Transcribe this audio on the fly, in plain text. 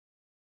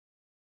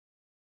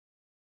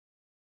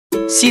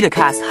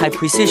CDOCAST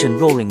high-precision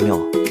rolling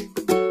mill.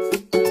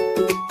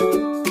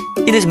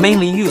 It is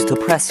mainly used to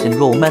press and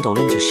roll metal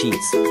into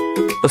sheets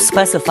of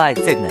specified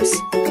thickness,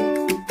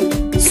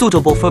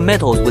 suitable for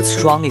metals with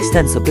strong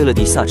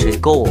extensibility such as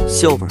gold,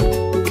 silver,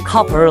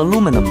 copper,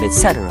 aluminum,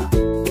 etc.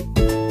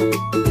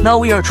 Now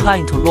we are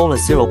trying to roll a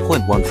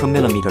 0.14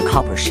 mm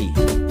copper sheet.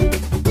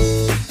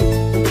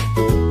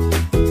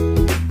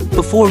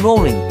 Before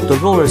rolling, the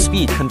roller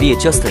speed can be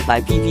adjusted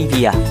by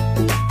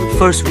BVVF.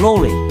 First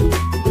rolling.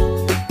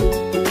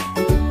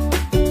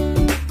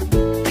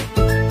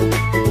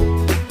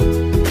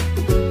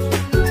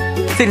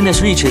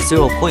 Thickness reaches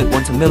 0.12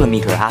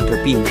 mm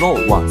after being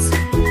rolled once.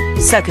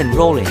 Second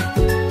rolling.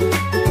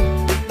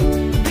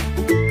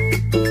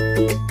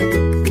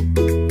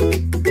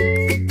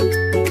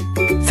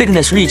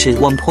 Thickness reaches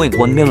 1.1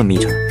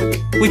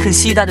 mm. We can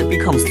see that it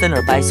becomes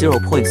thinner by 0.02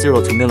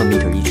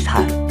 mm each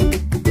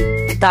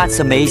time. That's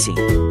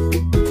amazing.